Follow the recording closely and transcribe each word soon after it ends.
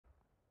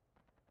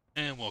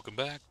And welcome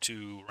back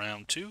to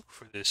round 2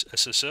 for this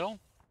SSL.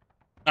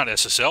 Not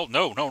SSL,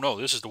 no,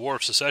 this is the War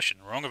of Secession,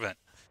 wrong event.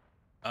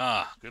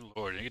 Ah, good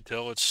lord, you can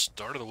tell it's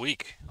start of the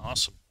week.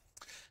 Awesome.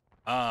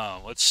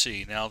 Let's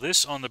see, now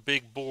this on the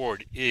big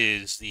board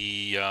is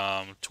the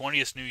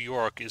 20th New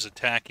York is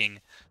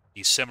attacking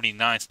the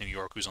 79th New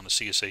York, who's on the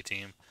CSA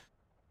team,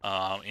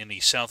 in the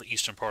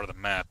southeastern part of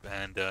the map.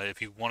 And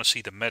if you want to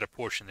see the meta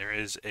portion, there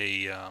is a...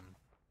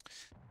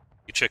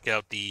 you check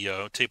out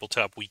the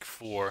Tabletop Week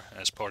 4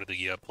 as part of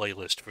the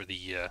playlist for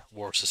the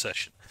War of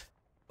Secession.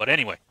 But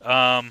anyway,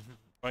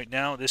 right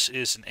now this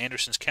is an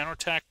Anderson's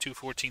counterattack,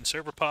 214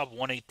 server pop,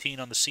 118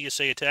 on the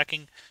CSA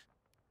attacking.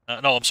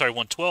 No, I'm sorry,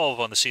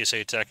 112 on the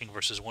CSA attacking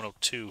versus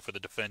 102 for the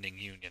defending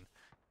Union.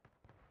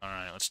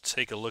 Alright, let's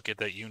take a look at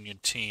that Union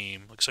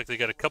team. Looks like they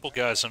got a couple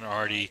guys on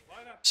already.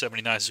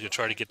 79 is going to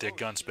try to get their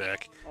guns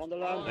back.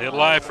 They have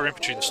live for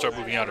infantry to start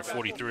moving out at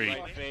 43.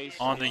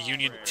 On the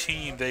Union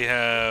team, they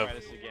have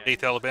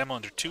 8th Alabama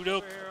under 2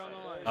 Dope,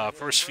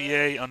 1st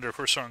VA under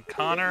 1st Sergeant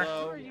Connor,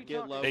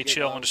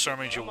 HL under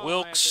Sergeant Major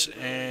Wilkes,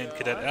 and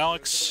Cadet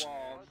Alex.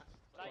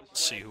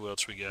 Let's see who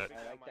else we got.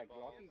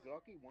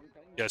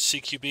 We got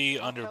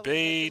CQB under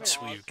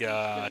Bates. We've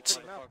got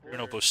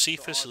Colonel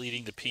Bocephus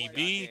leading the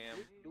PB.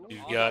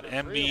 We've got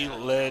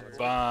MB led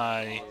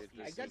by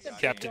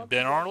Captain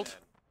Ben Arnold.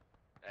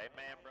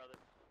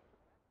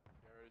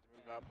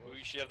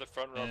 We should have the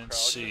front row And crowd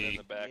see. and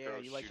the back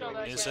row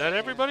shooting. Is that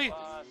everybody?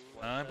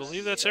 I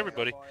believe that's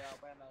everybody.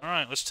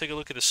 Alright, let's take a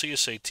look at the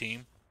CSA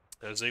team,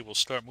 as they will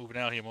start moving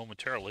out here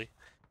momentarily.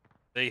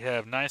 They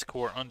have 9th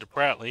Corps under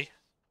Pratley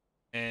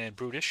and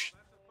Brutish.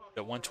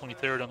 Got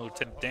 123rd under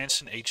Lieutenant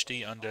Danson,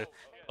 HD under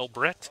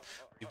Elbrett.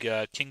 You've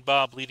got King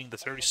Bob leading the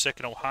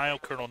 32nd Ohio,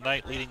 Colonel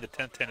Knight leading the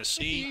 10th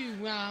Tennessee.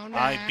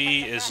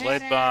 IB is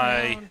led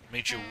by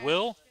Major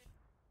Will.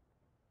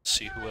 Let's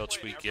see who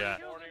else we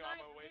got.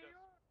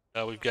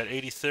 We've got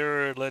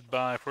 83rd led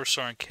by 1st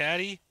Sergeant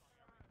Caddy.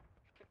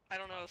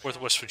 4th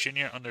West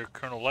Virginia under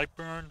Colonel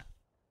Lightburn.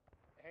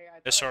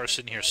 SR is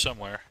sitting here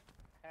somewhere.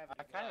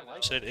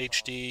 Said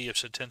HD, I've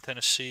said 10th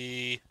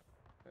Tennessee.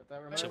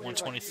 Said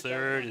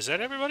 123rd. Is that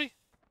everybody?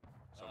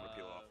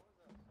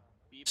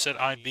 Said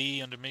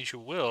IB under Major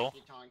Will.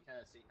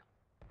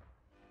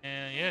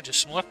 And yeah,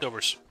 just some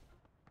leftovers.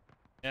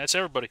 Yeah, that's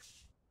everybody.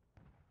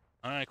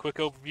 Alright, quick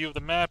overview of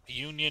the map.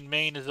 Union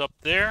Main is up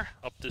there,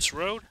 up this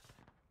road.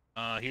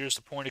 Here's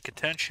the point of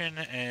contention,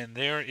 and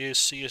there is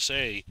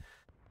CSA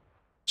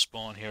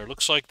spawn here.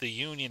 Looks like the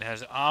Union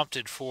has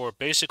opted for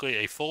basically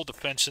a full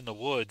defense in the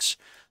woods.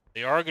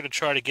 They are going to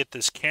try to get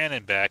this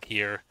cannon back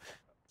here.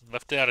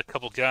 Left out a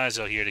couple guys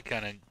out here to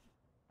kind of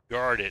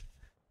guard it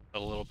a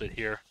little bit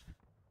here.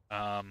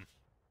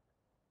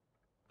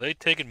 They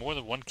taking more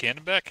than one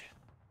cannon back?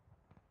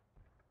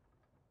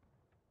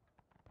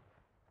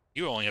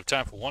 You only have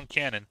time for one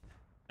cannon.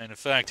 And in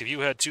fact, if you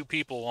had 2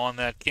 people on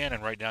that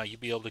cannon right now, you'd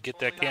be able to get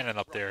that cannon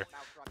up there.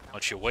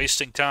 But you're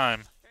wasting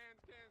time.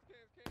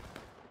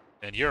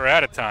 And you're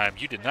out of time.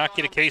 You did not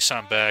get a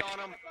caisson back.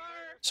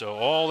 So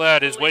all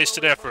that is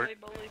wasted effort.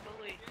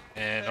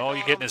 And all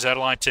you're getting is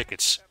out-of-line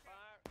tickets.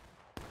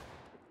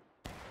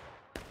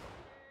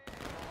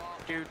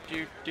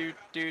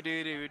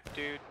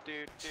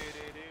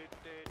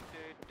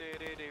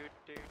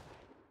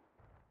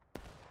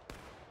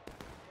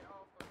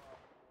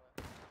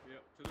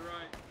 To the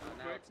right.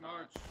 Quick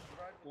march.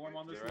 Form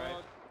on this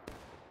log.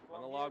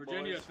 On the log,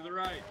 Virginia boys. To the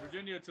right.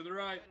 Virginia to the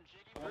right.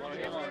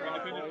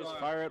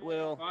 Fire at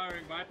will.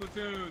 Firing by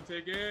platoon.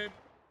 Take aim.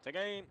 Take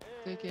aim.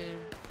 Take aim.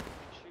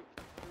 Shoot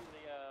through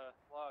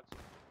the logs.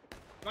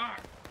 Fire.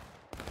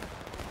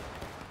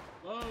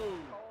 Low.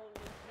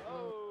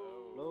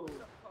 Low.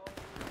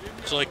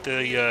 Looks like the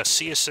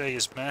CSA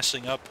is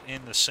massing up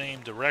in the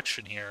same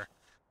direction here.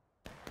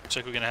 Looks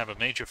like we're going to have a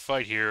major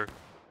fight here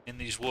in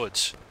these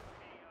woods.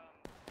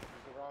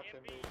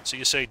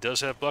 CSA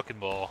does have buck and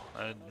ball,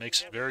 and it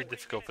makes it very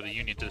difficult for the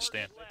Union to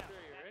stand.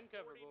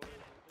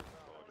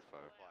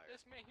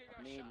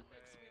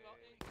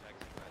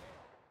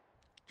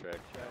 Check.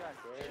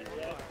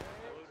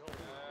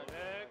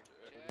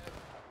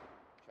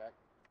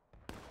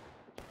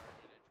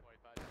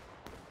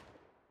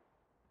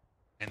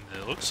 And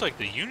it looks like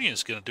the Union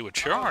is going to do a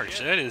charge.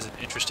 That is an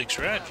interesting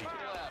strategy.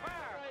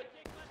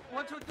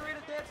 1, 2, 3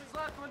 to dances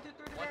left. 1, 2,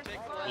 3 to dances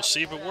left. We'll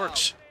see if it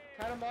works.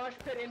 Kind of mosh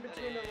pit in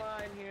between the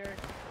line here.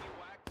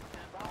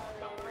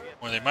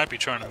 Or they might be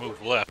trying to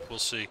move left. We'll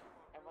see.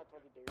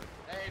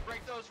 Hey,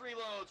 break those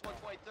reloads.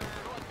 123rd,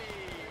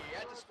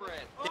 1B, at the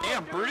sprint.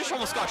 Damn, Brutish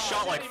almost got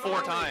shot like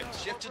 4 times.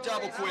 Shift to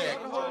double quick.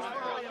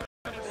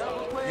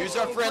 Use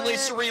our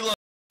friendlies to reload.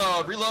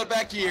 Reload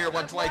back here,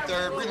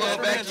 123rd.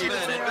 Reload back here.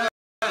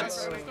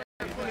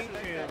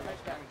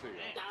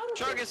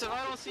 Chargus, if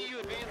I don't see you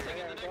advancing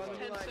in the next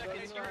 10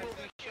 seconds, you will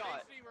be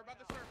shot.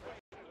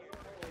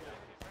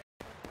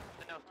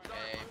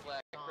 Hey,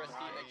 Flag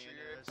Crusty, make sure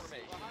your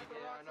information.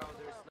 Yeah, I know,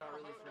 there's not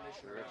really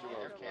information.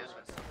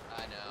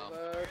 I know.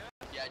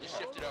 Yeah, just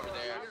shift it over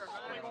there.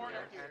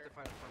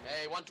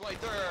 Hey,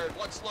 123rd,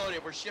 1's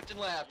loaded. We're shifting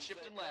left,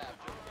 shifting left.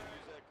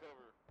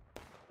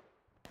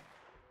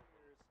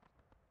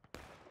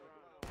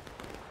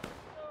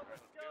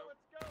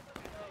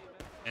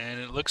 And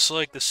it looks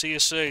like the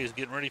CSA is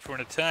getting ready for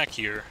an attack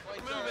here.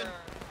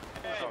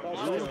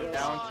 Moving.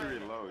 Down to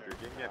reload. You're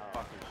gonna get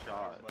fucking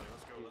shot.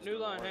 New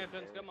line,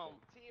 Hamptons, come on.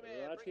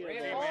 I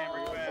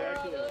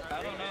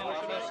don't know.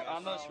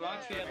 I'm not strong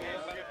yet.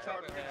 Get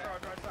charged.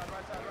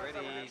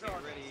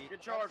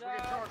 Get charged.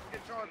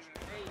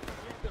 Hey,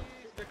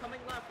 they're coming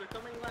left.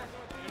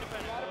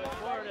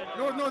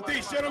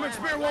 Northeast, gentlemen.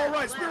 Spear wall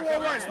right. Spear wall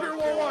right. Kill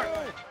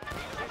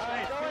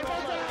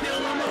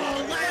them all.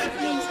 Left.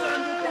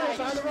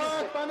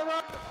 Find the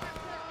rock.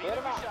 Let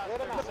him out.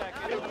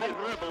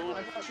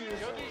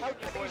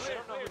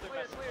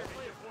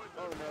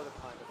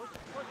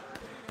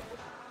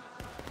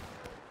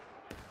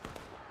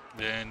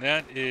 And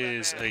that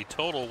is a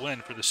total win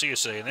for the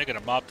CSA, and they're going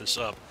to mop this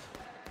up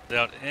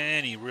without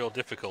any real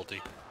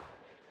difficulty.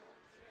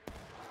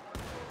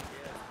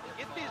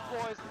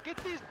 Get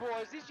these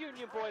boys. These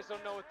Union boys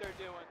don't know what they're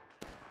doing.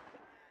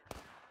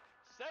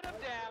 Set them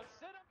down.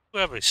 We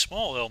have a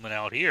small element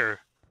out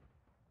here.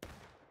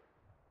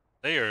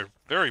 They are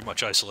very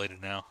much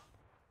isolated now.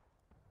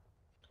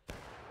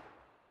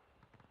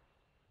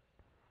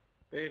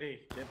 Beatty,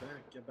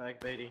 get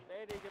back, Beatty.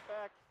 Beatty, get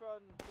back, son.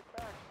 Get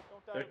back.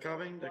 Don't die.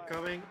 They're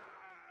coming.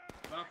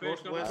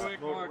 Northwest.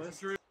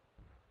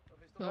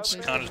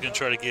 Connor's going to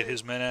try to get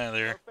his men out of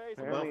there.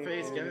 About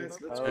face, guys.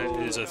 Let's go.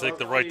 It is, I think,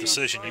 the right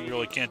decision. He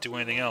really can't do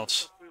anything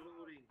else.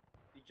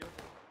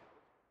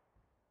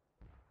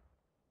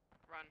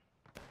 Run.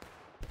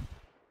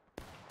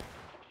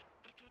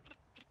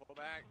 Pull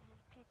back.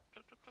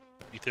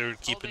 They're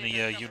keeping the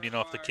Union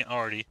off the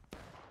already.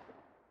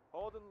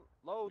 Hold and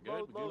load.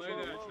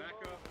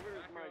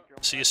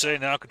 CSA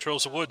now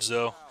controls the woods,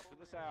 though.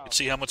 You can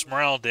see how much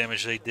morale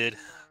damage they did.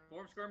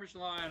 Form skirmish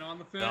line on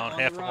the fence. Down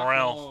half a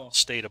morale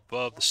state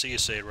above the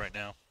CSA right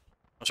now.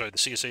 I'm sorry, the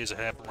CSA is a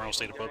half a morale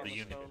state above the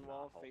Union.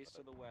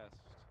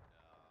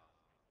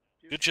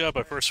 Good job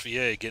by 1st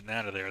VA getting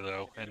out of there,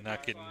 though, and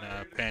not getting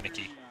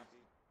panicky.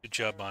 Good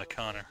job by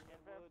Connor.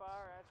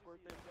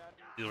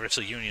 The rest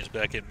of the Union is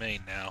back at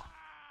Maine now.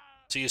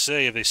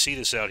 CSA, if they see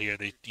this out here,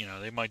 they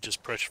might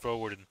just press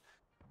forward and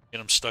get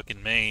them stuck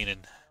in Maine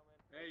and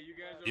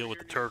deal with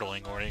the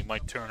turtling, or they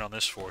might turn on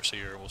this force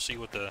here. We'll see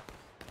what the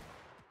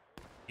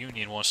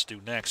Union wants to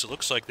do next. It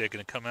looks like they're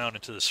going to come out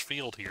into this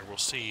field here. We'll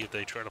see if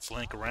they try to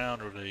flank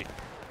around or they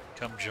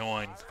come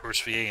join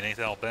 1st VA and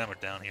 8th Alabama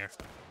down here.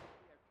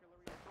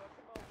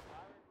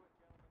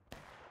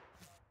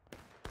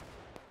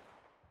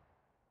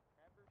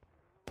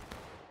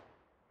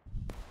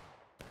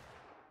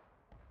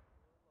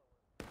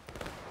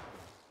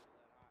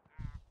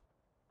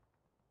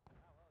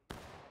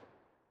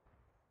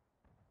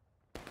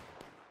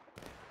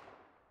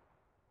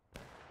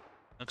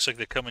 Looks like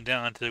they're coming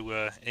down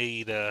to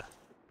aid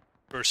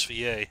 1st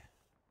VA,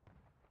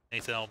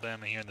 8th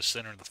Alabama here in the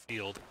center of the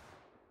field.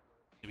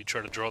 Maybe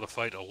try to draw the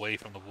fight away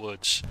from the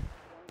woods.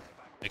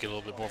 Make it a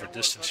little bit more of a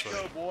distance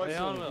fight. Oh,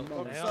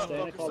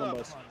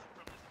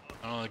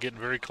 They're getting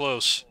very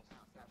close.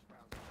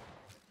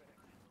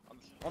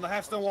 on the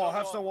half stone wall.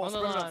 Spread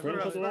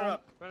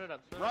it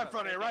up. Right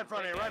front of you.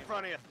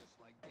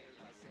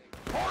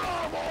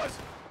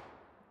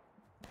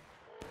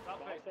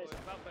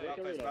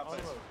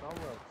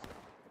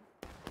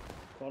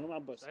 Hold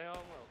on, boys. Stay on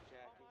well.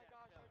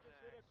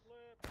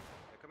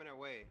 They're coming our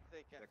way.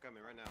 They're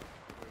coming right now.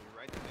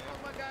 We're right there. Oh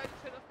my god,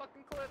 just hit a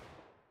fucking clip.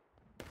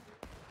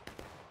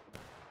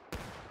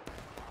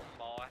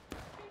 Boy.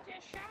 He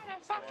just shot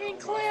a fucking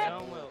clip. Stay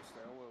on Wilkes.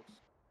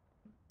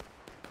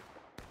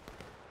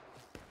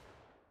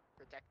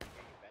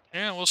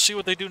 Yeah, we'll see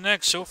what they do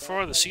next. So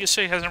far, the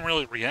CSA hasn't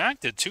really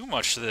reacted too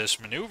much to this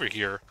maneuver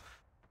here.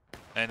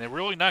 And they're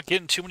really not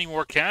getting too many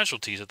more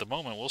casualties at the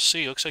moment. We'll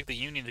see. Looks like the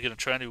Union is going to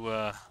try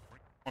to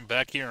come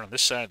back here on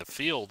this side of the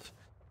field.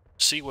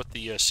 See what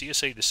the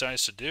CSA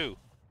decides to do.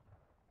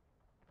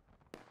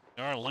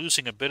 They are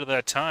losing a bit of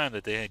that time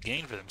that they had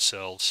gained for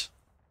themselves.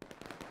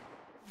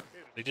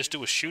 They just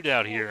do a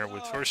shootout here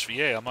with 1st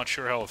VA. I'm not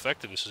sure how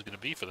effective this is going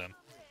to be for them.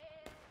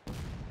 Point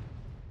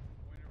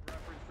of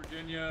reference,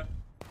 Virginia.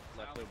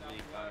 Left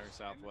oblique, fire,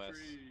 southwest.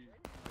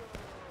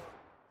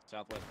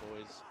 Southwest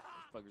boys.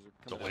 Fuckers are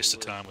It's a waste of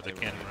time with the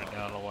cannon right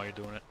now. I don't know why you're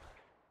doing it.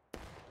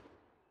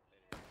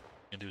 All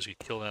you can do is you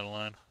kill that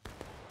line.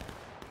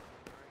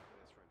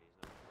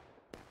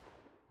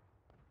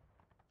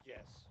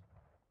 Yes.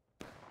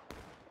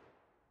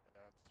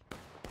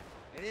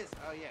 It is.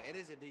 Oh yeah, it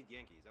is indeed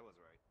Yankees. That was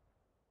right.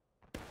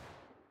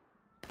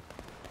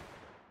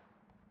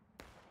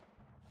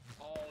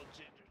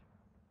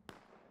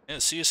 Yeah,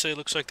 the CSA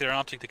looks like they're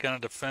opting to kind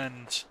of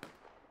defend.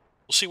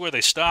 We'll see where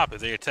they stop. If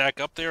they attack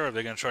up there, or if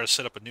they're going to try to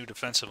set up a new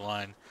defensive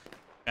line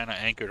kind of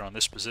anchored on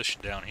this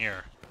position down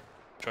here.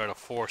 Try to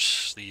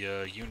force the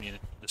Union,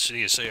 the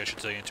CSA I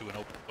should say, into an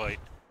open fight.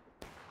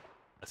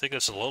 I think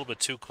that's a little bit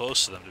too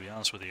close to them, to be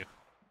honest with you.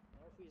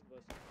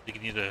 You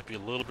need to be a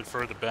little bit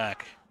further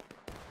back.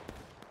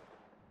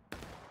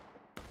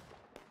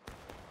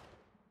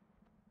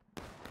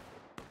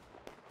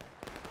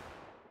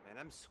 Man,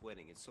 I'm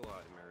sweating. It's so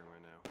hot in Maryland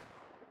right now.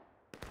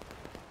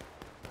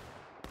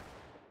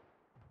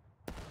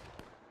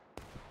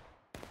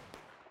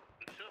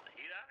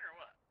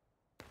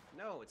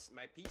 know. It's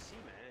my PC,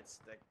 man. It's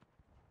like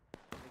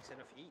makes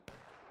enough heat.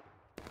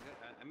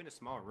 I'm in a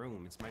small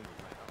room. It's my room.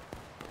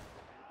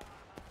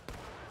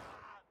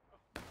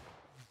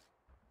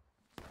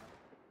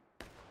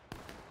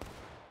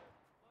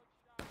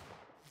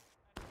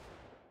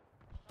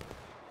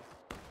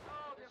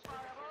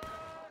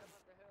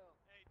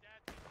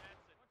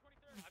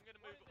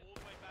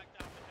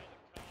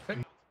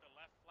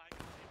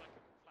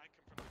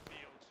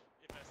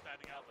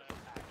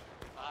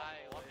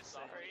 I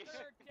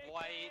listened.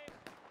 White.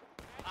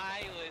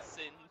 I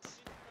listened.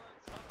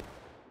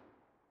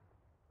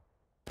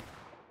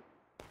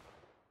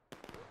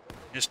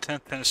 Here's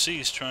 10th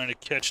Tennessee's trying to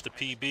catch the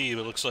PB,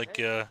 but it looks like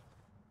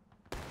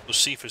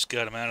Josephus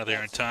got him out of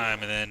there in time,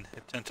 and then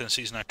if 10th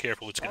Tennessee's not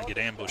careful, it's going to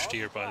get ambushed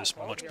here by this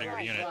much bigger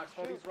unit.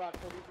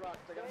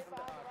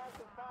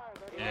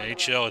 Yeah,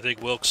 HL, I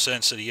think Wilkes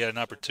sensed that he had an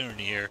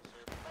opportunity here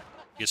to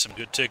get some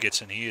good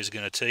tickets, and he is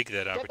going to take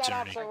that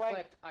opportunity.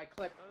 I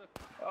clipped.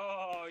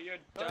 Oh, you're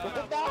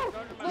Down,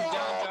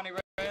 Johnny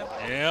Red.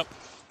 Yep.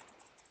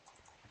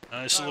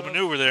 Nice little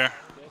maneuver there.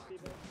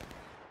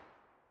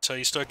 That's how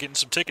you start getting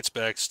some tickets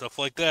back, stuff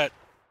like that.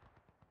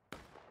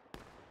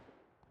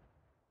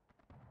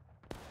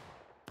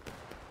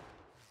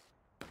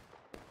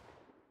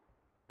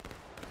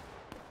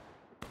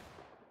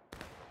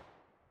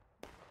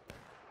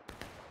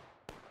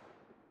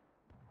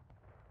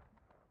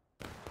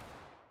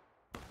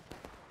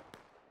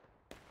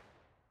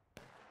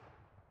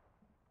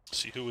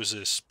 See, who is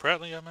this?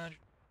 Pratley, I imagine?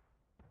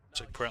 Looks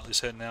like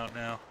Pratley's heading out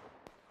now.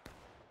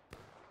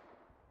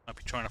 Might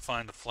be trying to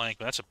find the flank,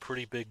 but that's a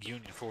pretty big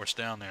Union force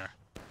down there.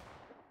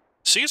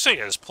 CSA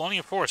has plenty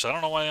of force. I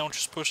don't know why they don't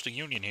just push the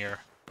Union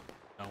here.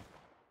 No.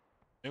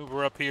 Maybe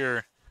we're up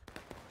here,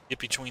 get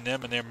between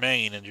them and their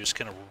main, and just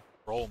kind of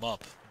roll them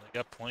up. They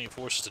got plenty of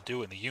forces to do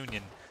it, and the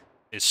Union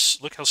is...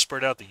 Look how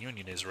spread out the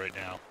Union is right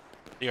now.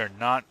 They are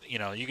not... You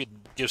know, you could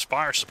give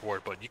Spire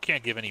support, but you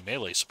can't give any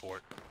melee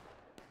support.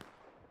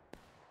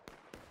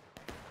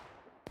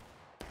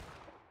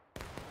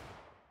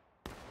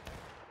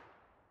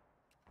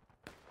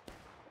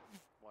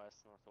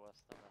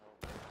 Northwest on the hill.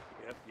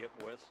 Yep,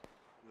 west.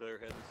 They're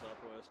heading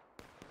southwest.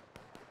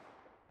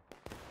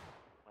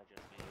 Might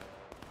just be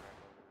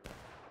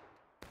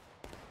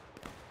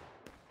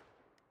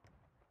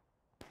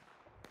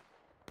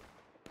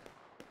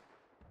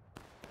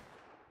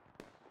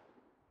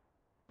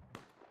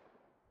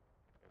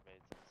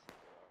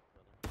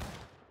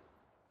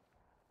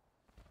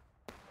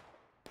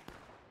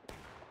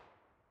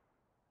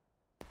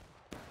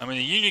I mean,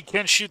 the Union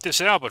can shoot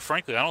this out, but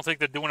frankly, I don't think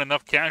they're doing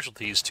enough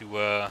casualties to,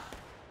 they're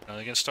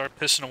going to start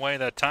pissing away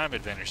that time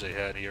advantage they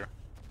had here.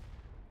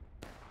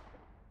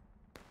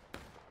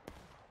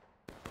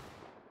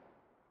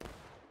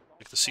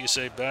 Like the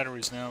CSA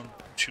battery's now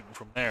shooting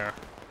from there. At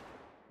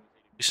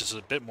least it's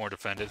a bit more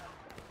defended.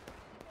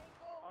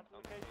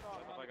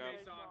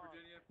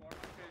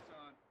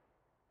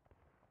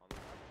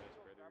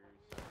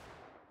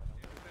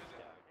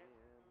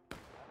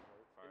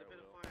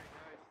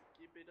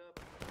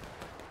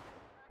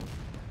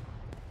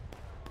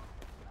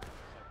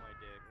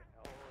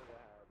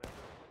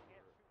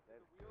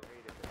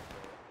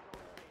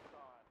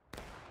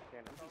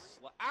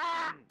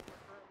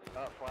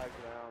 Flag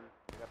down.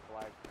 We got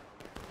flag down.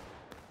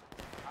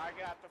 I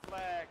got the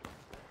flag.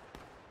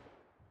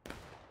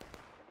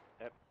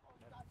 Yep.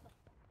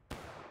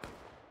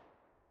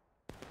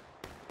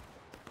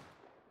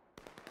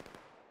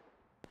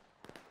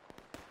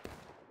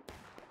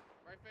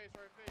 Right face,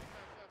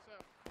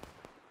 south.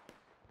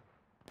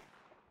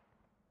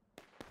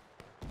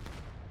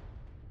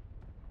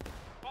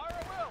 Fire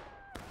at will!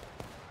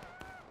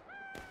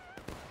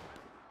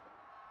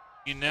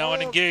 You now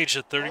engaged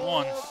at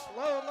 31.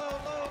 Low.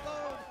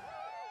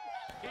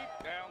 Keep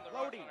down the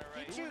road. Keep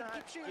shooting.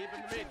 Keep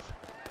him the bitch.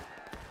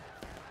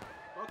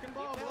 Broken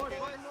ball, boys.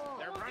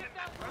 They're running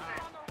that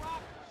on the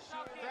rock.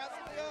 That's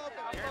the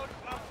open. They're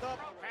fluffed up,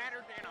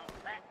 battered in on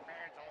crack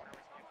pads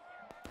orders.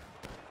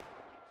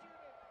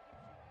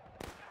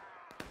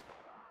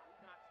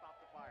 Not stop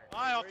the fire.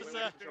 Aye,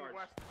 officer.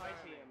 I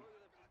see him.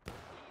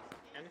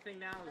 Anything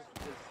now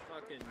is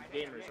fucking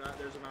gamers.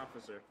 There's an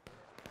officer.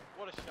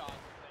 What a shot.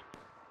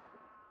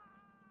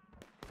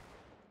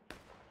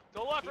 To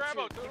the left,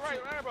 Rambo. To the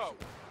right, Rambo.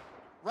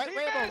 Right,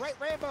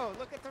 Rambo.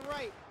 Look at the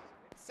right.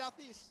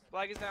 Southeast.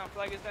 Flag is down.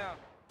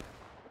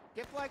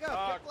 Get flag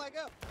up.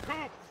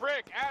 Coop,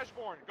 Frick,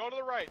 Ashbourne. Go to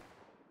the right.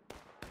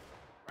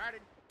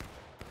 Riding.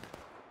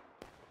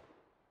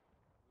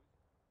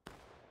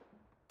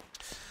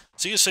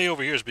 CSA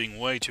over here is being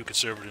way too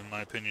conservative, in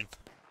my opinion.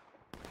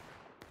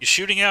 You're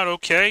shooting out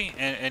okay,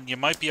 and you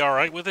might be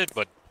alright with it,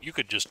 but you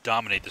could just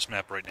dominate this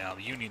map right now.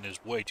 The Union is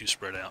way too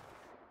spread out.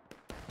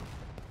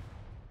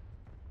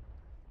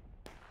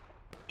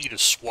 You need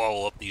to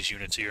swallow up these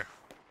units here.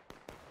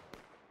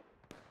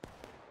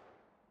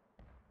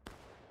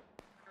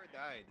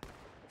 Died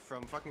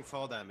from fucking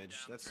fall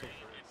damage. That's so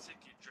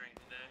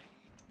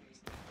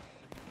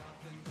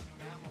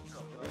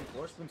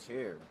Reinforcements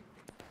here.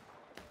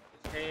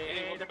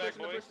 Hey, welcome back,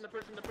 boys. the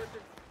person.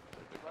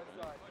 Right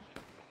side.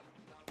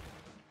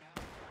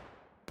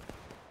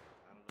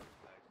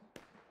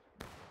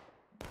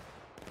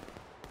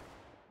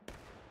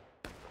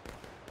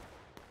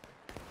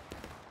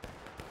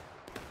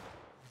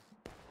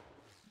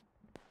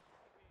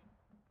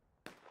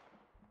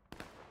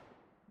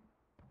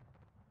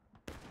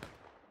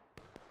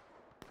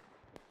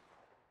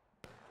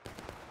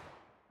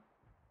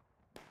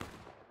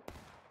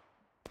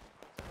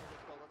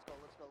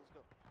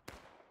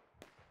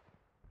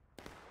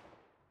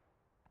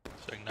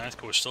 Looks like 9th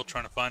Corps still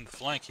trying to find the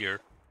flank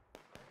here.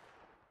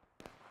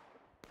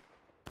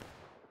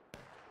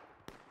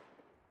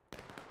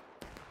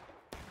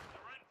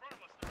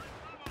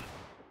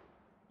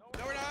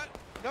 No, we're not.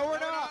 No, we're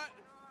not.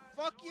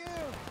 Fuck you.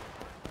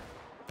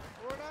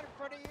 We're not in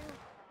front of you.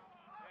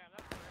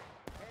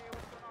 Hey,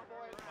 what's going on,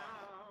 boys?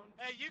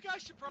 Hey, you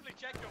guys should probably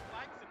check your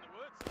flanks in the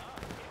woods.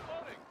 Keep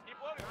loading.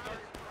 Keep loading. We're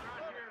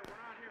not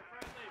here.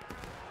 Friendly.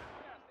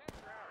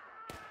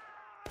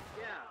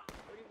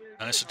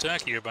 Yeah. Nice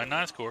attack here by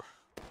 9th Corps.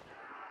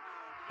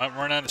 Might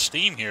run out of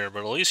steam here, but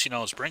at least, you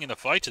know, it's bringing the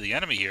fight to the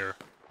enemy here.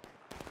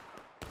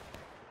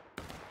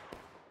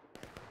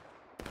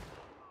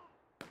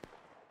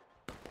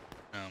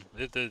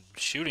 The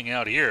shooting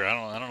out here,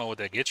 I don't know what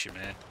that gets you,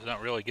 man. It's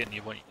not really getting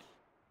you what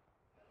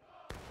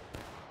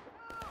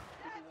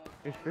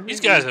you...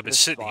 These guys have been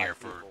sitting here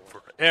for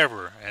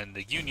forever, and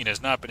the Union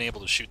has not been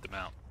able to shoot them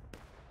out.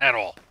 At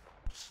all.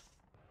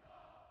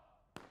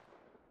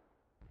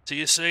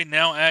 TSA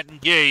now at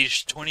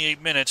engaged,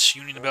 28 minutes,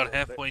 Union about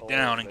halfway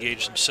down,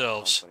 engaged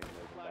themselves.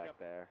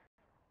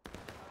 The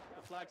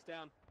flag's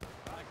down.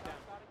 Flag's down.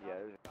 Yeah,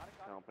 there's a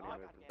company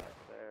with back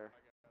there.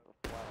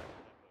 The flag.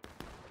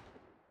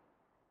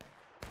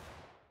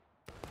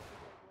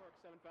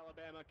 7th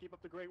Alabama, keep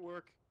up the great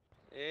work.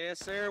 Yes,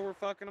 sir. We're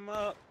fucking them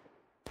up.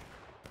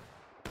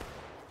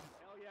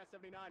 Hell yeah,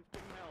 79.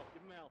 Give him hell.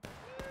 Give him hell.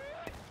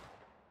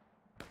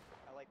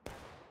 I like that.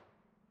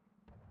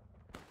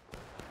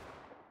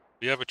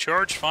 We have a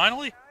charge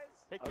finally?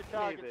 Take your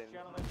targets,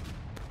 gentlemen.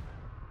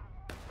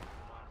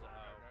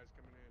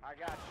 I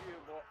got you,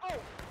 boy. Oh!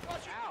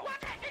 Watch it! Ow.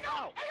 Watch it!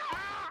 Ow.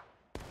 Ow!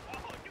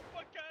 Oh, you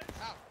fuckers!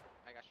 Ow!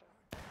 I got you.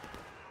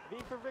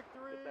 V for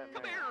victory!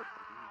 Come here!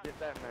 Get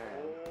that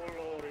man.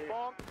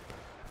 Bonk.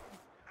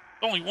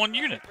 Only one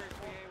unit.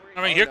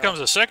 I mean, here comes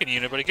a second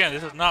unit, but again,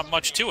 this is not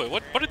much to it.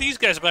 What are these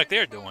guys back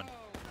there doing?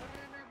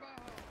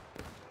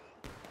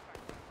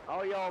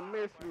 Oh, y'all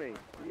missed me.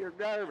 You're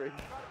garbage.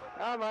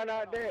 How am I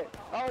not dead?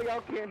 Oh,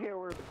 y'all can't hear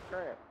where the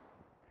crap.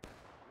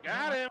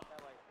 Got him!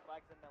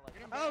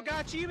 Oh,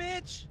 got you,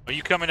 bitch! Are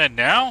you coming in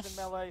now?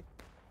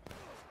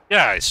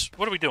 Guys,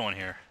 what are we doing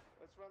here?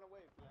 Let's run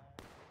away,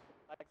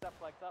 flags up,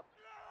 flags up.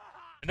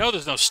 I know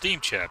there's no Steam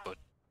chat, but...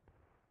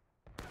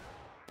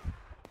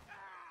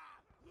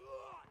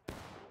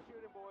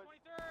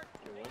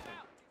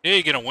 Yeah,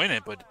 you're gonna win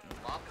it, but it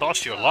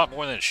cost you a lot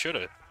more than it should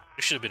have.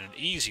 It should have been an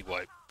easy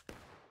wipe.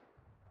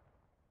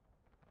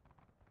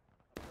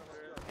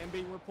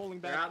 MB, we're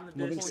pulling They're back. out in the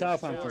Moving distance. south,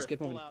 Hunters. Get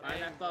moving.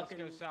 Alright, that fucking,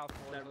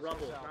 that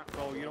rubble.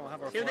 Oh, you don't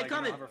have our Here flag. they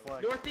coming. You don't have our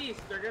flag.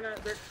 Northeast. They're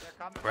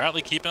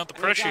Bradley keeping up the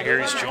pressure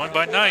here. He's joined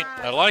by Knight.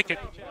 I like it.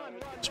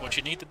 That's what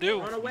you need to do.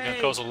 You're going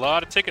to cause a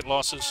lot of ticket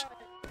losses.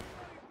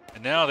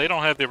 And now they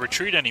don't have their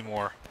retreat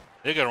anymore.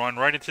 They're going to run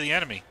right into the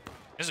enemy.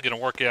 This is going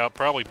to work out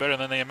probably better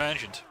than they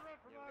imagined.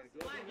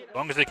 As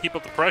long as they keep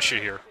up the pressure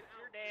here.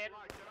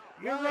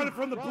 You're running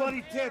from the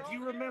bloody 10th.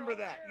 You remember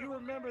that. You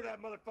remember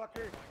that,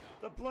 motherfucker.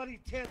 The bloody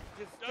 10th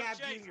just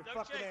stabbed you in your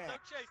fucking ass.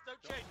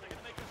 Don't chase. They're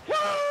gonna make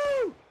us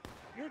Woo!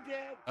 You're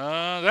dead.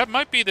 That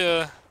might be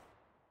the...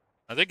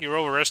 I think you're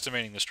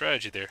overestimating the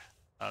strategy there.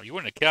 You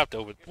wouldn't have capped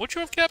over... Would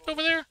you have capped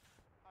over there?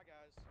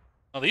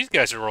 Well, these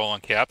guys are all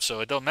on cap, so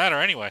it don't matter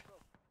anyway.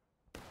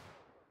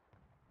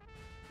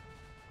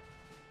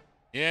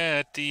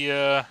 Yeah,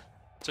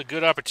 it's a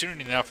good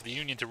opportunity now for the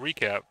Union to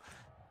recap.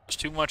 There's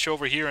too much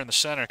over here in the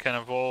center, kind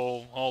of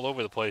all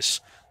over the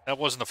place. That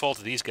wasn't the fault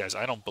of these guys.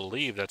 I don't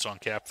believe that's on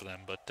cap for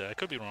them, but I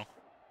could be wrong.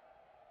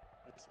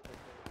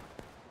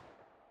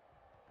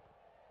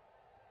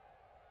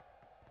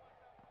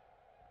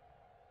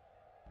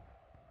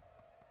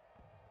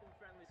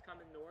 friendlies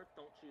coming north.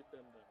 Don't shoot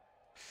them.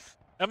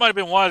 That might have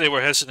been why they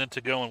were hesitant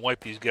to go and wipe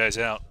these guys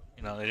out.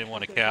 You know, they didn't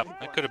want to cap.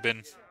 That could have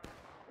been...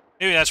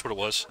 Maybe that's what it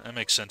was. That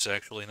makes sense,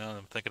 actually. Now that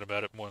I'm thinking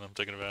about it more than I'm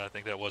thinking about it, I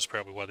think that was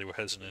probably why they were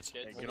hesitant.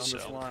 Hey, get on this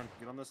line.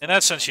 Get on this In line.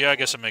 that sense, yeah, I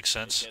guess it makes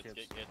sense.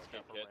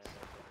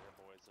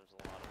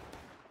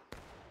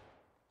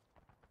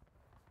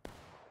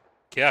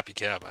 Cap, you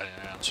cap. I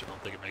honestly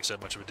don't think it makes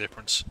that much of a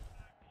difference.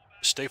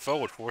 Just stay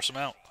forward, force them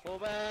out.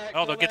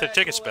 Oh, they'll get their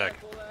tickets back.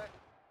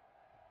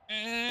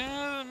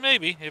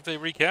 Maybe, if they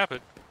recap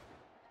it.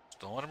 Just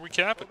don't let them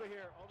recap it.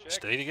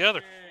 Stay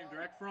together.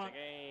 Direct front.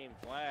 Game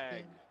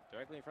flag.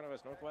 Directly in front of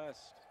us, northwest.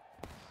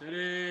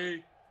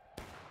 City.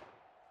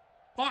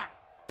 Fire.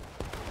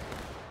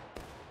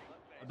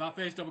 About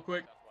face, double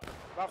quick.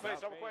 About face,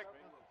 double quick.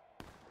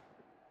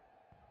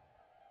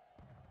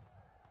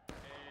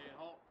 And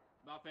halt.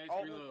 About face,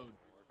 Halt. reload.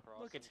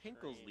 Look, it's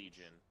Hinkle's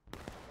Legion.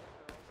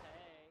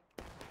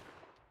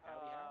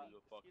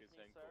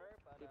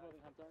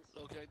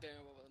 Look right there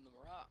in the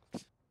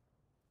rocks.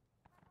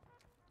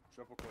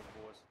 Triple quick,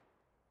 boys.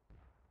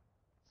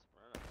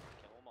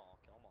 Kill them all.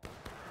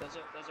 Those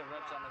are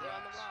reps on the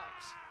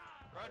rocks.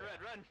 Run,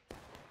 run.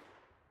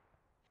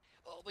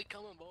 Oh, we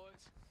coming,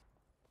 boys.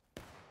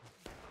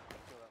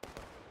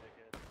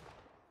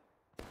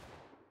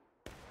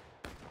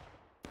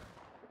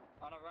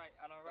 On our right.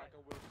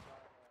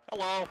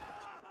 Hello.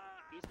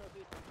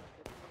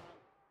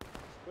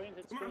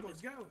 Come on,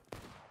 let's go.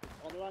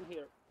 On the line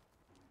here.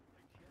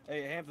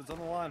 Hey, Hampton's on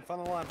the line.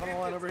 Find the line. Find the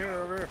line. Over here.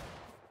 Over here.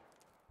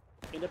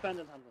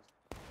 Independent Hamptons.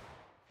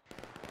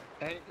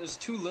 Hey, there's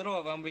too little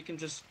of them. We can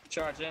just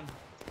charge in.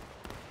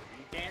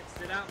 You can't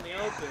sit out in the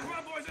open. Come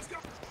on, boys, let's go.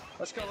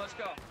 Let's go. Let's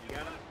go. You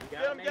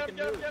gotta make a move.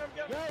 Go,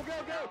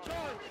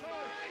 charge!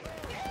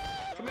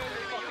 Come here,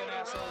 you fucking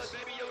assholes.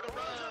 Baby Yoda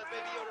run!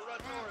 Baby Yoda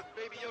run north!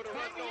 Baby Yoda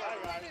run north!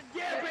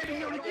 Yeah, baby,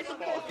 you get the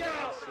fuck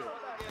out!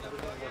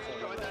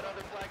 Join that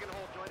other flag and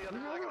hold. Join the other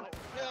flag and hold.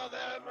 No,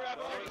 that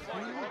rap.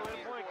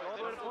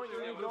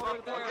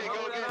 Okay,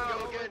 go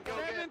again.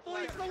 Seven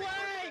fleets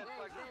away!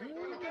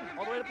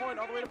 All the way to point,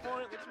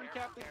 Let's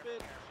recap this bit.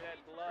 Shed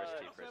blood.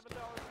 $7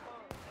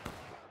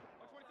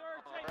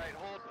 Alright,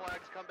 hold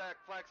flags, come back.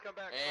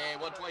 Hey,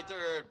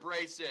 123rd,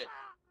 brace it.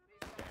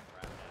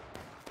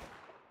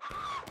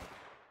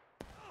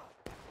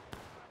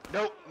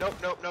 Nope.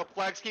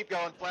 Flags keep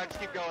going.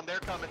 They're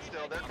coming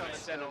still.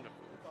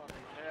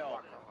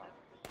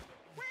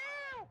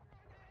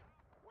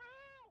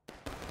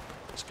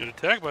 It's a good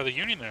attack by the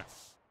Union there.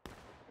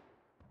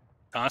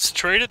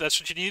 Concentrate it. That's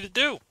what you need to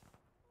do.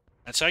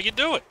 That's how you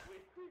do it.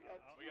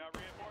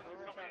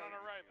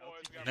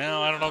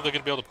 Now, I don't know if they're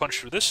going to be able to punch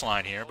through this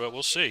line here, but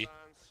we'll see.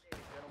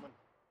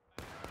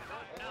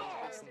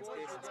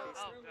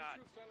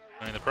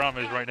 I mean, the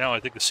problem is right now, I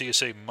think the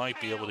CSA might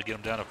be able to get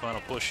them down a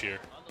final push here.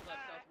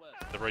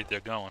 The rate they're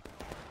going.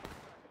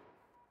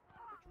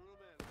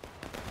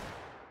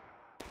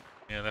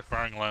 Yeah, that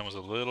firing line was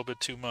a little bit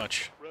too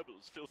much.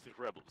 Rebels, filthy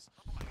rebels.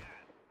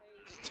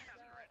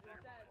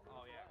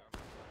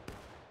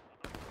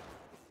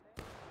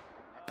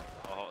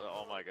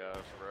 Oh my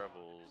gosh,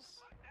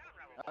 rebels.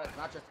 It's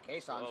not just the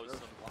caissons. Oh,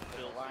 There's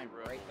a line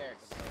right there.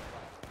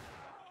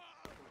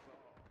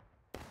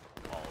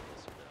 All of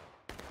us are down.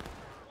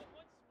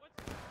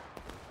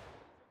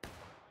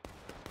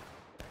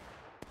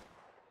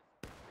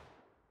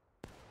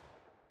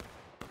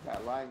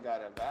 That line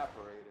got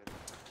evaporated.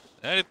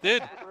 That it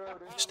did.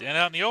 Stand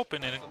out in the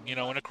open and, you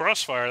know, in a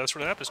crossfire, that's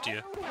what happens to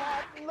you.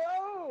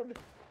 load!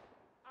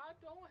 I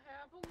don't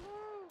have a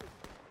load!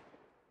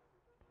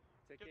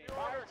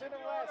 Fire to the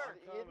west,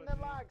 in the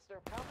logs, they're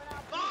coming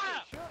out.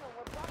 Fire! Shoot them,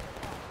 we're fucking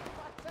them. For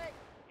fuck's sake!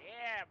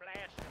 Yeah,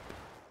 blast them.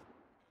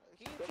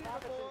 The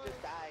Moccasin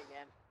just die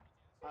again.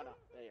 Oh no,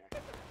 there you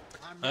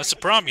are. That's the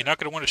problem. You're not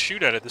going to want to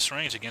shoot at it this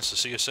range against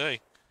the CSA.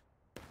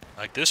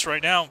 Like this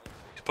right now,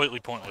 completely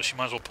pointless. You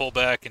might as well pull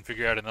back and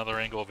figure out another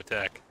angle of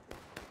attack.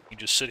 You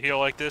just sit here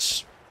like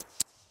this.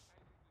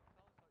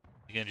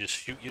 You can just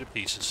shoot you to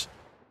pieces.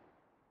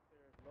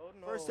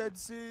 First Ed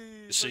C.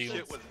 You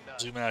see,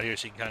 zoom out here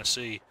so you can kind of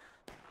see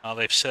how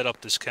they've set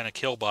up this kind of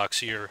kill box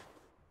here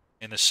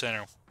in the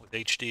center with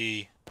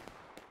HD.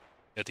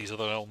 Got these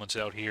other elements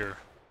out here.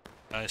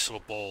 Nice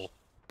little bowl.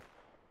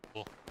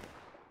 Little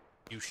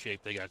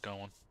U-shape they got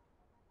going.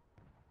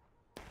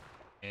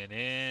 And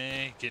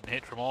then getting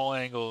hit from all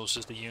angles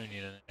is the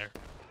Union in there.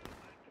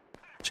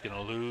 It's going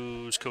to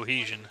lose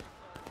cohesion.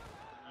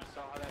 You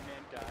saw how that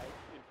man died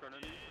in front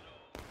of you?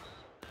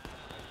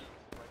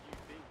 What do you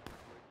think?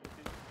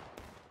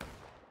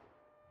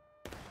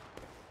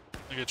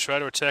 They're going to try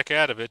to attack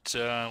out of it.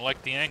 I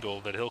like the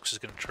angle that Hilks is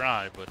going to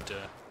try, but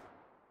we'll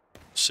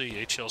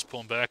see. HL's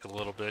pulling back a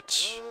little bit.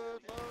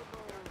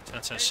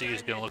 1010C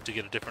is going to look to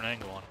get a different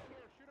angle on it.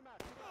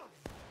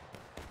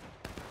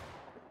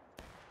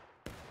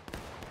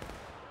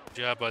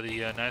 Good job by the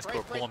 9th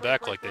Corps pulling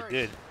back like they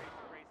did.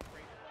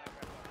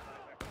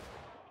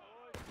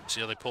 See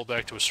how they pulled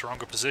back to a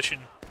stronger position,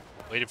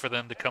 waited for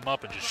them to come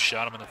up and just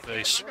shot them in the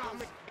face.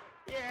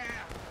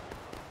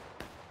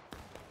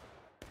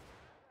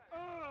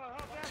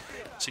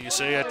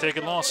 CSA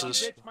taking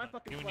losses.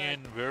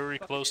 Union very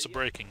close to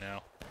breaking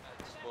now.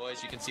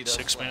 Boys, you can see those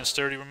 6 minutes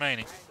 30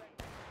 remaining.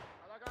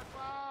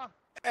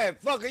 Hey,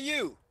 fuck are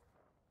you?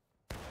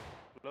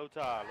 Low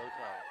tide.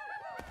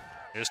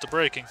 Here's the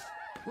breaking.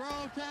 Roll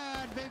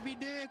tide, baby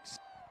dicks.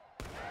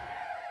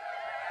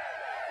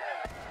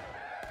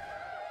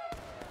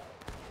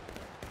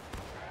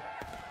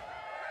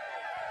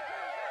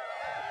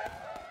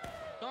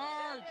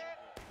 Charge!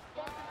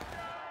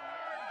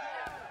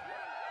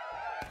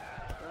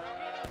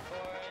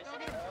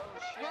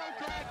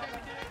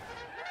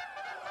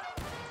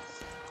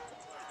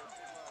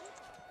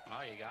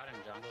 Oh, you got him,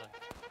 Jungler.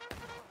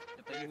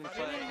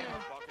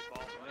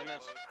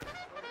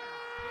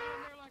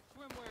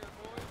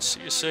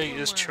 CSA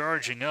is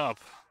charging up.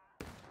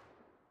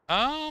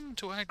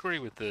 Do I agree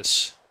with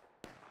this?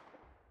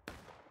 I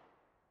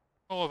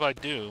don't know if I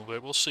do,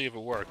 but we'll see if it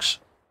works.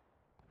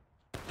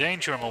 The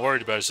danger I'm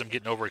worried about is them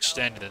getting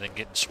overextended and then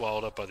getting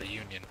swallowed up by the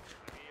Union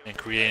and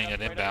creating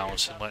an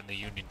imbalance and letting the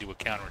Union do a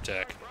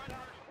counterattack.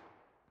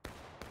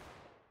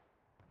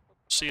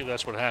 See if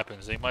that's what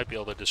happens. They might be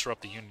able to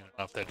disrupt the Union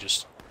enough that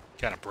just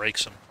kind of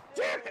breaks them.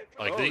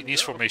 Like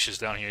these formations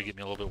down here get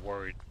me a little bit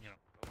worried. You know,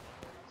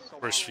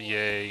 1st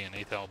VA and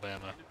 8th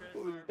Alabama,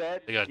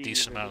 they got a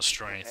decent amount of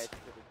strength.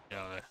 You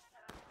know, they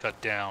cut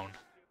down.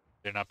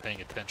 They're not paying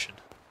attention.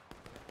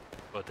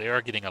 But they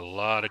are getting a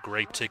lot of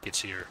great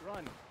tickets here.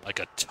 Like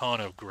a ton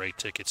of great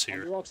tickets On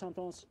here. the rocks,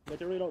 Hamptons. Get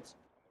the reloads.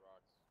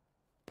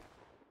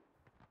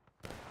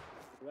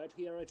 Right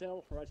here, right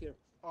here, right here.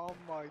 Oh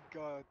my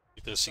god.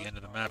 That's the end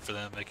of the map for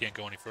them. They can't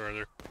go any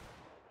further.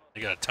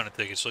 They got a ton of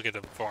tickets. Look at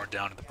how far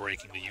down in the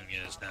breaking the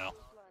Union is now.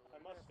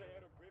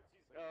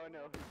 Oh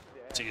no.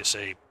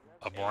 TSA,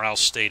 a morale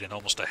state and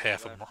almost a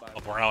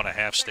morale and a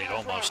half state,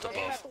 almost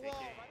above.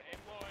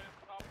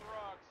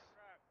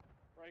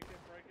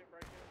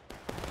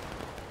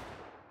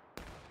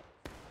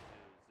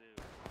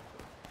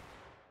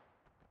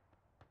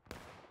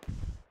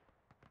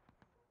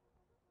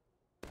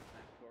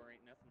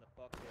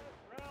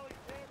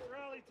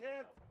 Rally,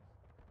 10th.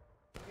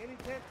 Any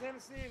 10th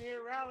Tennessee in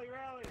here, rally.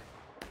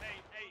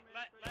 Hey,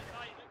 let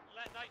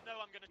Knight know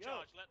I'm gonna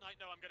charge. Let Knight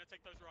know I'm gonna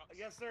take those rocks.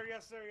 Yes, sir.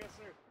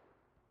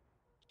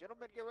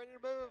 Gentlemen, get ready to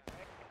move.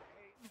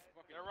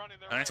 They're running.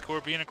 Ninth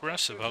Corps being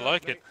aggressive. I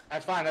like it.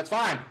 That's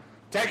fine.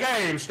 Take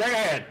aim. Stay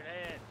ahead.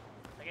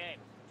 Take aim.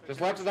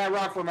 Just left of that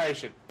rock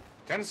formation.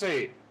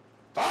 Tennessee.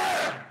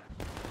 Fire!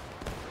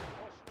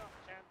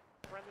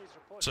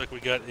 Looks like we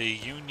got a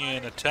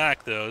Union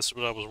attack, though. This is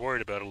what I was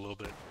worried about a little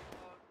bit.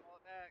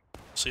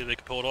 See if they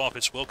can pull it off.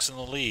 It's Wilkes in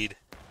the lead.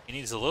 He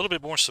needs a little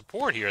bit more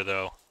support here,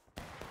 though.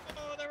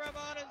 Oh, they're up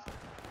on us.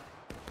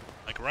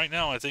 Like right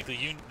now, I think the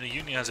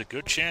Union has a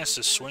good chance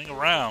to swing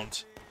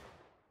around.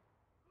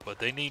 But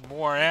they need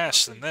more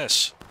ass than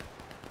this.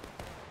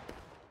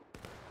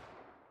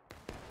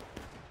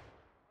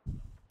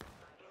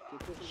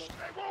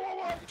 Whoa.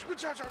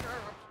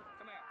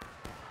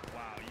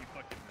 Wow, you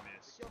fucking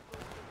missed.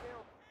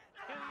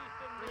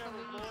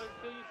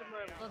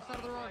 Left side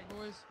of the rock,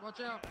 boys. Watch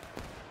out.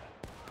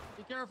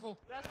 Be careful.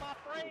 That's my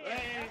friend.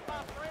 That's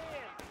my friend.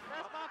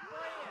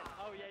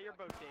 Oh yeah, you're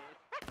both dead.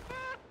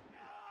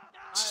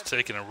 It's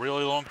taking a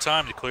really long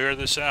time to clear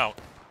this out.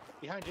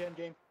 Behind you,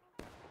 game.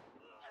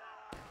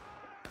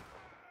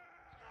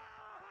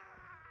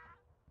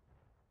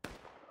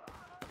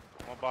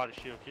 One body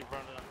shield. Keep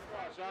running.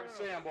 Y'all can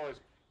see him, boys.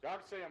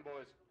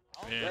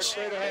 Yes. Deck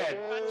straight ahead.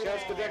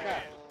 Chest the deck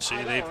out.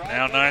 See, they've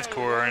now 9th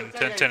Corps and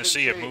 10th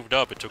Tennessee have moved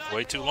up. It took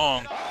way too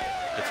long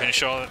to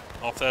finish off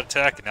that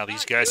attack, and now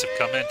these guys have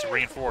come in to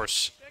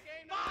reinforce.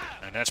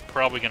 And that's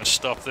probably going to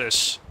stuff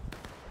this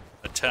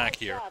attack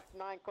here.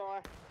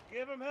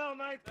 Give him hell,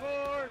 9th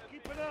Corps.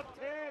 Keep it up,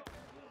 10th.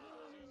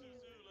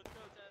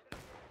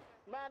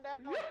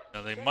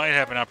 Now they might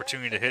have an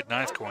opportunity to hit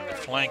 9th Corps in the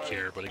flank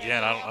here, but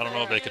again, I don't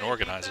know if they can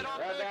organize it.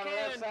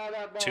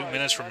 2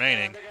 minutes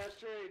remaining.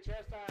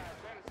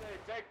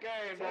 Take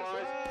aim, boys.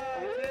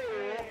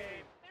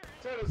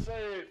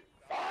 Tennessee.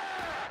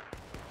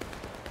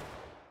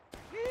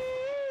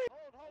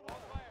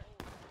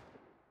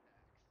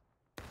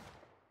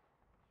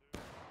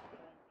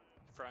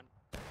 Front.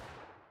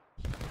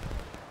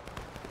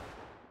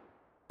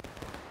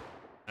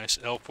 Nice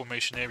L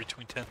formation there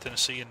between 10th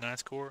Tennessee and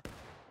 9th Corps.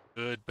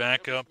 Good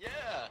backup.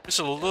 This is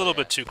a little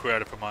bit too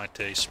crowded for my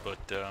taste, but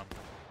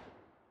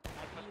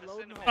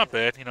not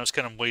bad. You know, it's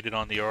kind of weighted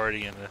on the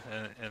arty and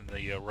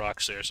the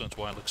rocks there, so that's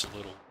why it looks a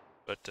little.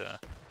 But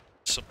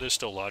there's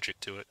still logic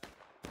to it.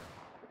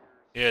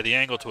 Yeah, the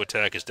angle to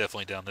attack is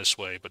definitely down this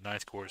way, but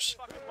 9th Corps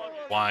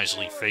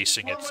wisely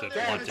facing it to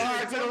blunt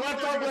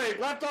it.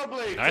 Left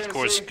oblique. 9th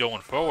Corps is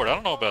going forward. I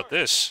don't know about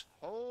this.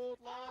 Hold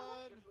line.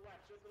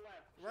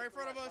 Right in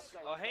front of us.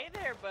 Oh, hey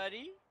there,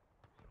 buddy.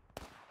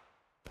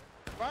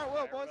 Fire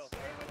well, boys.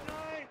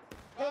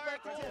 Hold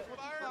back to 10.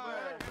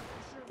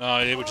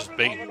 No, they were just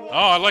baiting. Oh,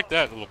 I like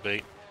that little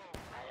bait.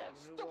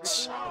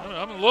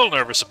 I'm a little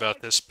nervous about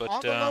this, but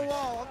On the low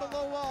wall.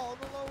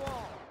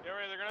 They're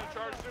gonna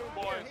charge soon,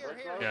 boys.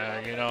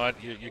 yeah, you know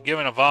what? You're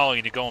giving a volley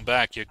and you're going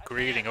back. You're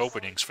creating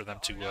openings for them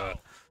to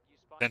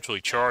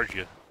eventually charge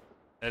you.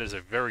 That is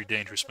a very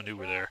dangerous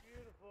maneuver there.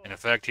 And in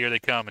fact, here they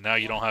come, and now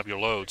you don't have your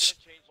loads.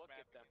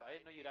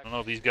 I don't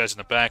know if these guys in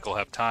the back will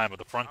have time, but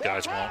the front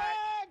guys won't.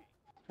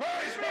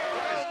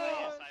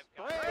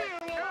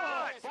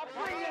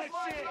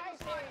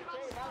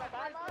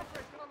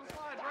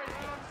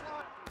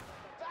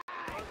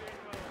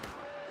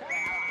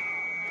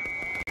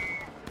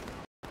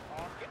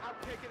 I'm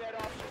kicking that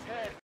officer's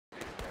head.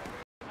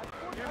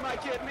 You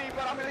might get me,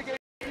 but I'm gonna get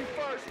you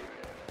first.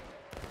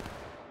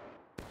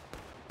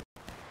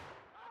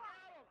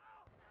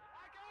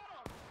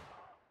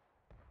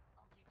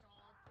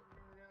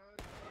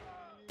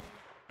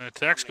 The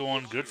attack's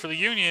going good for the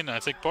Union. I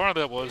think part of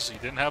that was you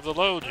didn't have the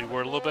load. You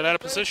were a little bit out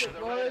of position.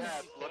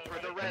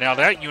 And now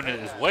that unit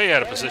is way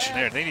out of position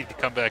there. They need to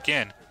come back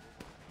in.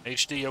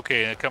 HD,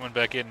 okay, they're coming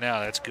back in now.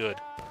 That's good.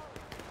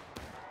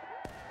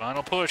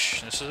 Final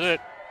push. This is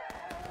it.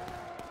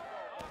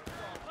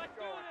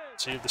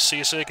 See if the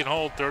CSA can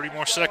hold 30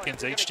 more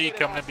seconds. HD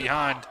coming in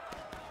behind.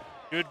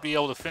 Should be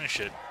able to finish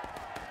it.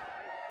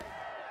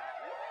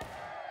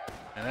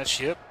 And that's,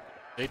 yep,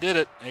 they did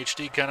it.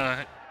 HD kind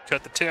of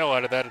cut the tail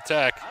out of that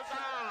attack.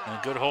 And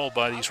a good hold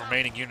by these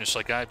remaining units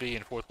like IB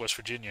and 4th West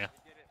Virginia.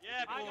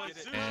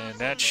 And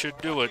that should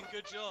do it.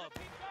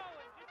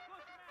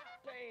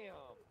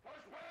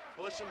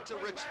 Push him to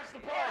Rich.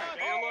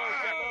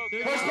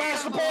 Push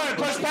past the point.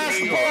 Push past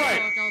the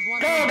point.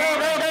 Go, go,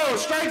 go, go.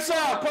 Straight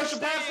south. Push him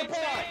past the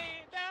point.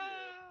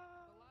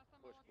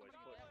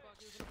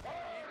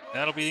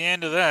 That'll be the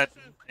end of that.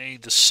 A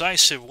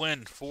decisive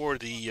win for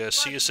the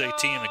CSA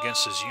team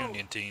against his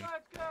Union team.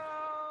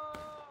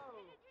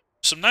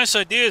 Some nice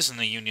ideas in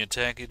the Union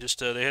attack. It just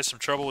they had some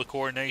trouble with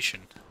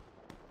coordination.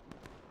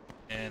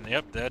 And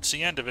yep, that's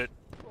the end of it.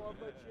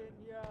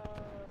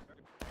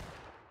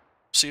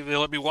 See if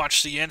they'll let me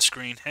watch the end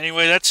screen.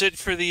 Anyway, that's it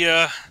for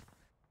the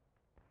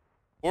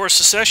War of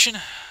Secession.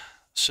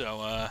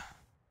 So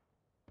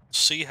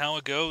see how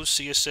it goes.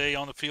 CSA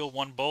on the field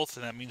won both,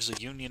 and that means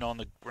the Union on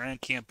the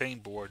Grand Campaign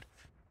Board,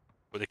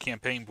 or the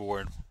Campaign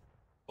Board,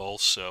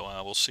 both. So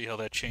we'll see how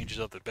that changes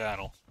up the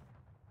battle.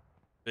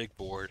 Big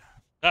board.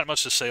 Not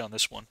much to say on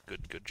this one.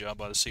 Good job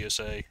by the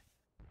CSA.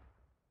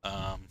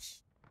 When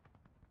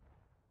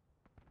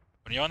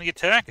you're on the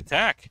attack,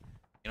 attack.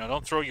 You know,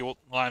 don't throw your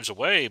lives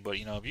away, but,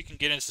 you know, if you can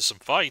get into some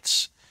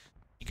fights,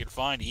 you can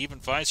find even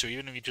fights, or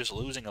even if you're just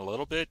losing a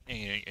little bit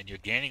and you're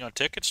gaining on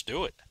tickets,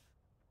 do it.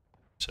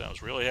 So I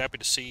was really happy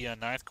to see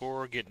 9th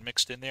Corps getting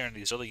mixed in there and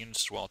these other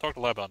units as well. I talked a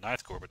lot about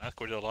 9th Corps, but 9th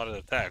Corps did a lot of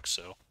attacks,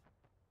 so,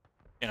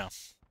 you know.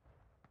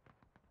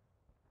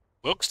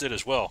 Wilkes did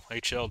as well.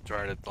 HL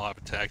tried a lot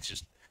of attacks.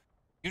 Just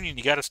Union,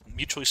 you got to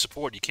mutually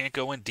support. You can't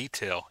go in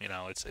detail. You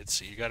know,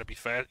 it's you got to be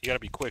fast. You got to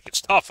be quick.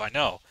 It's tough, I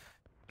know.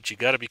 But you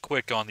got to be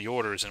quick on the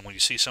orders, and when you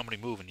see somebody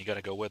moving, you got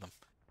to go with them.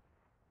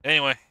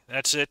 Anyway,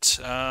 that's it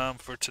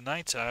for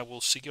tonight. I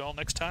will see you all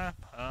next time.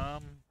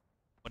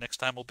 What next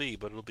time will be,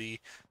 but it'll be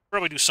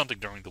probably do something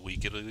during the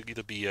week. It'll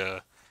either be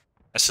a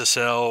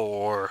SSL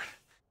or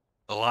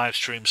a live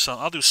stream.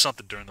 I'll do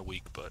something during the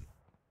week, but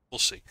we'll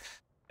see.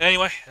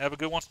 Anyway, have a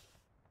good one.